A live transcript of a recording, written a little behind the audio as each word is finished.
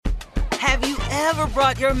Have you ever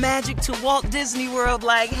brought your magic to Walt Disney World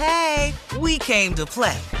like, hey, we came to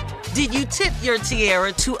play? Did you tip your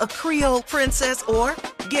tiara to a Creole princess or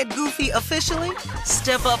get goofy officially?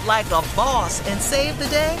 Step up like a boss and save the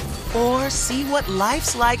day? Or see what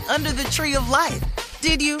life's like under the tree of life?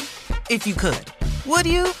 Did you? If you could. Would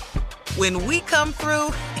you? When we come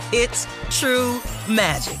through, it's true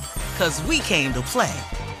magic. 'Cause we came to play.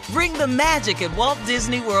 Bring the magic at Walt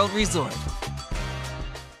Disney World Resort.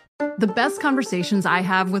 The best conversations I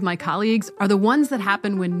have with my colleagues are the ones that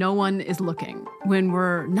happen when no one is looking, when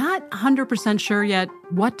we're not 100% sure yet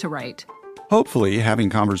what to write. Hopefully, having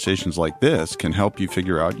conversations like this can help you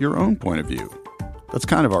figure out your own point of view. That's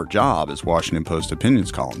kind of our job as Washington Post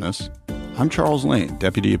opinions columnists. I'm Charles Lane,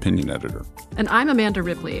 Deputy Opinion Editor. And I'm Amanda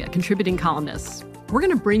Ripley, a contributing columnist. We're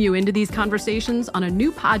going to bring you into these conversations on a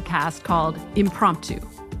new podcast called Impromptu.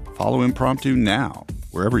 Follow Impromptu now,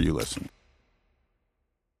 wherever you listen.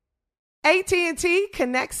 AT&T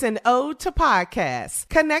connects an ode to podcasts.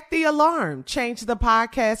 Connect the alarm. Change the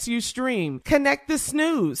podcast you stream. Connect the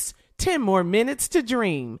snooze. 10 more minutes to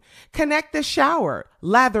dream. Connect the shower.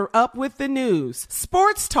 Lather up with the news.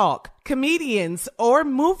 Sports talk, comedians, or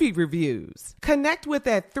movie reviews. Connect with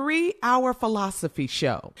that 3-hour philosophy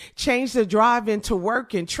show. Change the drive into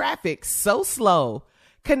work in traffic so slow.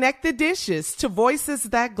 Connect the dishes to voices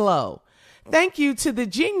that glow. Thank you to the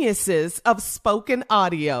geniuses of spoken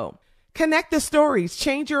audio. Connect the stories,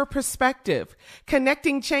 change your perspective.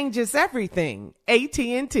 Connecting changes everything.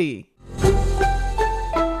 AT&T.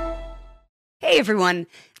 Hey everyone,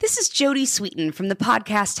 this is Jodie Sweetin from the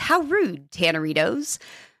podcast How Rude, Tanneritos.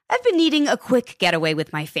 I've been needing a quick getaway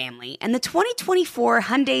with my family, and the 2024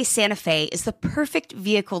 Hyundai Santa Fe is the perfect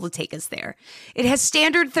vehicle to take us there. It has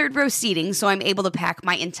standard third-row seating, so I'm able to pack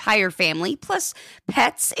my entire family, plus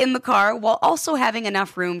pets, in the car, while also having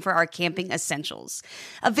enough room for our camping essentials.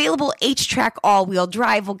 Available H-Track all-wheel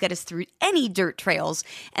drive will get us through any dirt trails,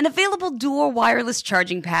 and available dual wireless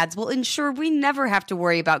charging pads will ensure we never have to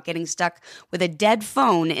worry about getting stuck with a dead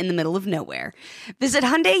phone in the middle of nowhere. Visit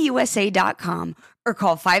HyundaiUSA.com or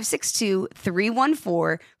call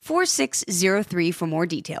 562-314-4603 for more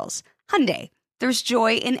details. Hyundai, there's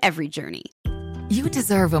joy in every journey. You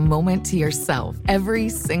deserve a moment to yourself every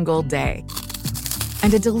single day.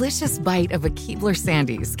 And a delicious bite of a Keebler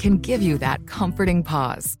Sandies can give you that comforting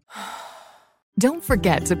pause. Don't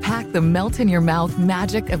forget to pack the melt-in-your-mouth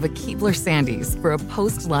magic of a Keebler Sandies for a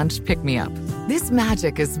post-lunch pick-me-up. This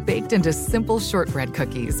magic is baked into simple shortbread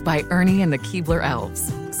cookies by Ernie and the Keebler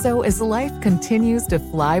Elves. So as life continues to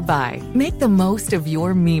fly by, make the most of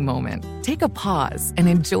your me moment. Take a pause and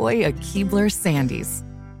enjoy a Keebler Sandies.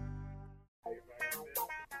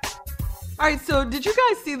 All right, so did you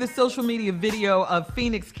guys see the social media video of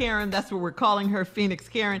Phoenix Karen? That's what we're calling her, Phoenix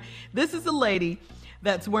Karen. This is a lady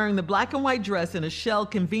that's wearing the black and white dress in a Shell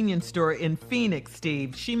convenience store in Phoenix,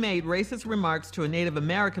 Steve. She made racist remarks to a Native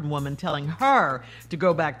American woman telling her to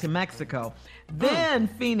go back to Mexico. Then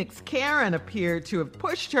Phoenix Karen appeared to have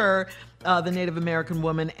pushed her, the Native American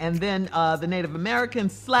woman, and then the Native American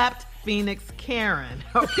slapped Phoenix Karen,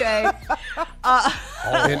 okay?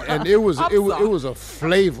 And it was a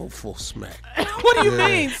flavorful smack. What do you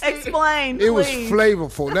mean? Explain, It was please.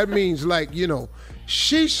 flavorful. That means, like,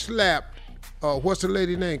 she slapped, what's the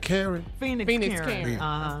lady name? Karen? Phoenix Karen.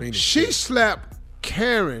 Phoenix. She slapped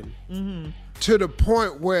Karen to the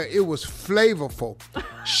point where it was flavorful.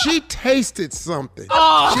 She tasted something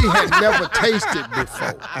she had never tasted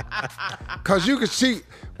before. Because you could see,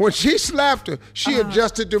 when she slapped her, she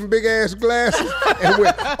adjusted them big-ass glasses and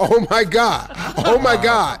went, oh, my God, oh, my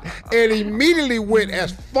God, and immediately went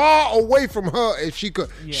as far away from her as she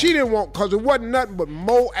could. Yeah. She didn't want, because it wasn't nothing but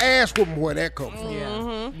more ass whooping where that come from.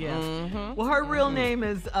 Yeah. Well, her real name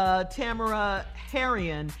is Tamara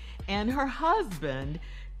Harrion, and her husband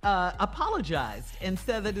apologized and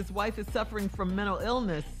said that his wife is suffering from mental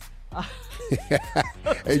illness.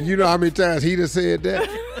 And you know how many times he just said that?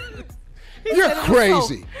 You're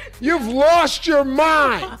crazy. You've lost your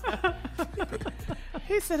mind.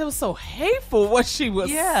 He said it was so hateful what she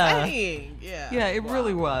was saying. Yeah, it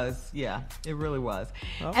really was. Yeah, it really was.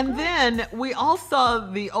 Okay. And then we all saw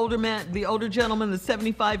the older gentleman, the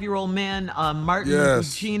 75-year-old man, Martin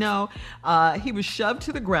Gugino. He was shoved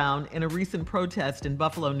to the ground in a recent protest in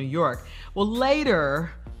Buffalo, New York. Well,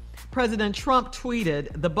 later, President Trump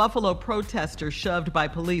tweeted, the Buffalo protester shoved by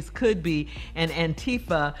police could be an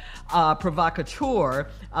Antifa provocateur.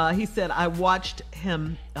 He said, I watched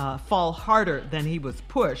him fall harder than he was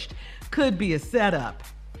pushed. Could be a setup.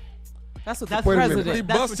 That's what the president. He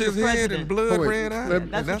busted his head and blood ran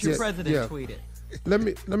out. That's what your president tweeted. Let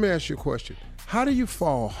me ask you a question. How do you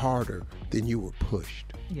fall harder than you were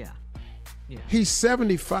pushed? Yeah. He's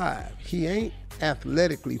 75. He ain't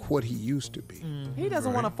athletically what he used to be. He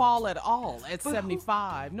doesn't want to fall at all at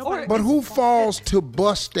 75. But who falls to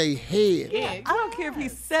bust a head? Yeah, I don't care if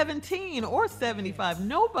he's 17 or 75.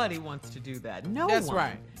 Nobody wants to do that. No one. That's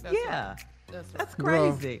right. That's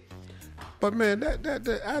crazy. But man,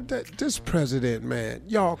 this president, man,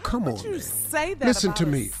 y'all, come on, you man. Say that Listen about to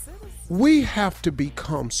me. We have to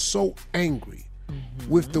become so angry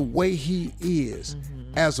with the way he is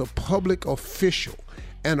as a public official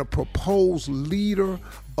and a proposed leader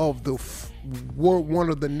of the one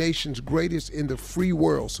of the nation's greatest in the free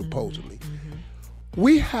world, supposedly.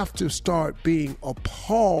 We have to start being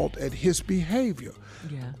appalled at his behavior.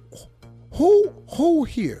 Yeah. Who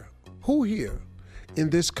here in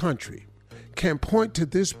this country can point to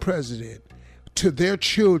this president, to their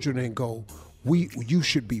children and go, you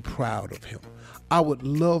should be proud of him. I would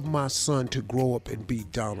love my son to grow up and be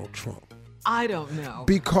Donald Trump. I don't know.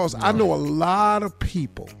 Because I know a lot of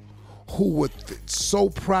people who were so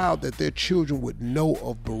proud that their children would know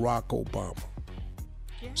of Barack Obama.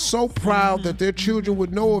 Yes. So proud that their children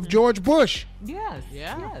would know of George Bush. Yes.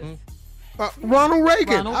 Yes. Ronald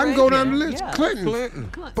Reagan. I can go down the list. Yeah.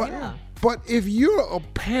 Clinton. But if you're a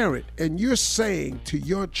parent and you're saying to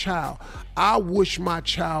your child, I wish my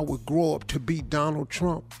child would grow up to be Donald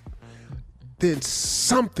Trump, then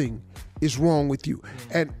something is wrong with you.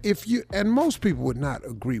 And most people would not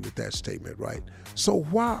agree with that statement, right? So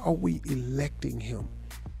why are we electing him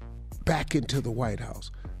back into the White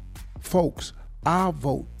House? Folks, our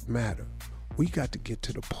vote matter. We got to get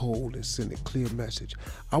to the poll and send a clear message.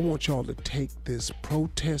 I want y'all to take this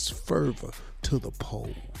protest fervor to the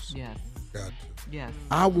polls. Yes. Gotcha. Yes.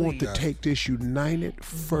 I want to take this united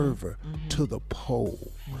fervor to the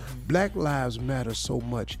poll. Black lives matter so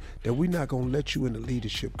much that we're not going to let you in the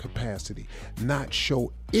leadership capacity not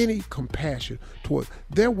show any compassion toward.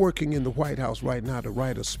 They're working in the White House right now to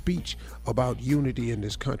write a speech about unity in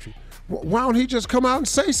this country. Why don't he just come out and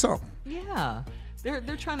say something? Yeah. They're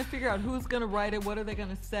trying to figure out who's going to write it. What are they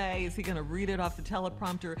going to say? Is he going to read it off the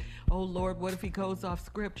teleprompter? Oh, Lord, what if he goes off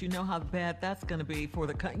script? You know how bad that's going to be for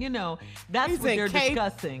the country. That's what they're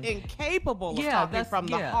discussing. Incapable of talking from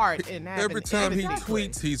the heart. And every time he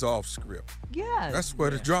tweets, he's off script. Yes. That's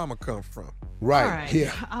where the drama comes from. Right.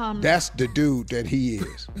 Yeah. That's the dude that he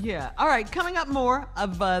is. Yeah. All right. Coming up, more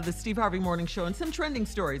of the Steve Harvey Morning Show and some trending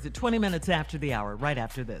stories at 20 minutes after the hour, right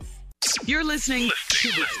after this. You're listening to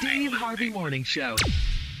the Steve Harvey Morning Show.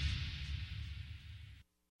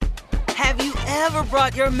 Have you ever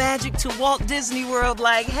brought your magic to Walt Disney World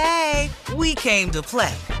like, hey, we came to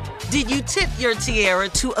play? Did you tip your tiara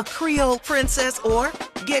to a Creole princess or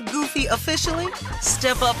get goofy officially?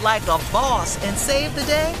 Step up like a boss and save the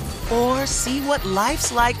day? Or see what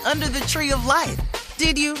life's like under the tree of life?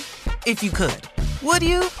 Did you? If you could. Would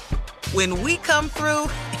you? When we come through,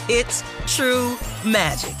 it's true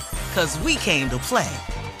magic. 'Cause we came to play.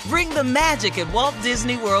 Bring the magic at Walt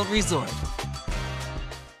Disney World Resort.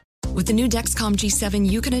 With the new Dexcom G7,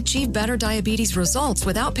 you can achieve better diabetes results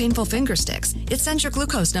without painful finger sticks. It sends your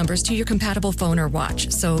glucose numbers to your compatible phone or watch,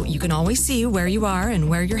 so you can always see where you are and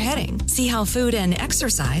where you're heading. See how food and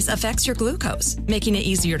exercise affects your glucose, making it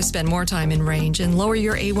easier to spend more time in range and lower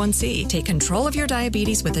your A1C. Take control of your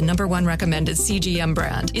diabetes with the #1 recommended CGM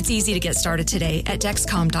brand. It's easy to get started today at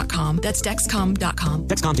Dexcom.com. That's Dexcom.com.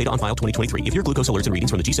 Dexcom data on file 2023. If your glucose alerts and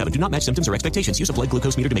readings from the G7 do not match symptoms or expectations, use a blood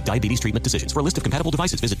glucose meter to make diabetes treatment decisions. For a list of compatible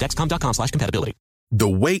devices, visit Dexcom.com/compatibility. The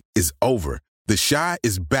wait is over. The Chi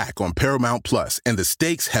is back on Paramount Plus, and the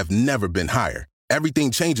stakes have never been higher.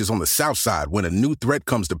 Everything changes on the South Side when a new threat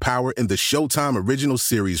comes to power in the Showtime original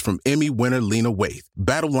series from Emmy winner Lena Waithe.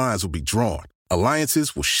 Battle lines will be drawn,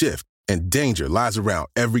 alliances will shift, and danger lies around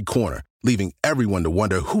every corner, leaving everyone to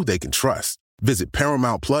wonder who they can trust. Visit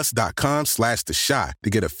ParamountPlus.com/The Chi to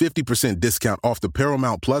get a 50% discount off the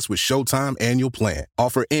Paramount Plus with Showtime annual plan.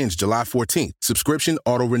 Offer ends July 14th. Subscription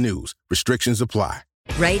auto-renews. Restrictions apply.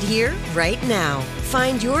 Right here, right now.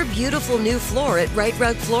 Find your beautiful new floor at Right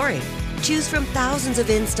Rug Flooring. Choose from thousands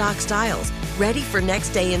of in-stock styles, ready for next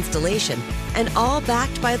day installation, and all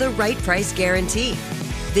backed by the right price guarantee.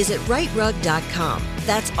 Visit rightrug.com.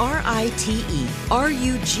 That's RITERUG.com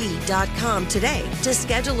today to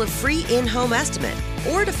schedule a free in-home estimate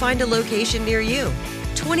or to find a location near you.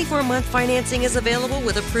 24-month financing is available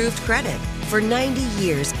with approved credit. For 90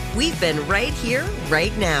 years, we've been right here,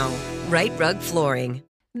 right now. Right Rug Flooring.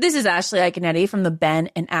 This is Ashley Iconetti from the Ben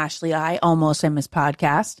and Ashley I Almost Famous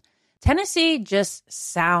podcast. Tennessee just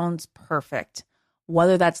sounds perfect.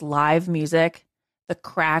 Whether that's live music, the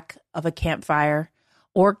crack of a campfire,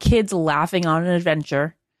 or kids laughing on an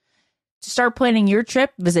adventure. To start planning your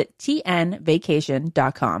trip, visit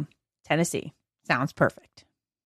tnvacation.com. Tennessee. Sounds perfect.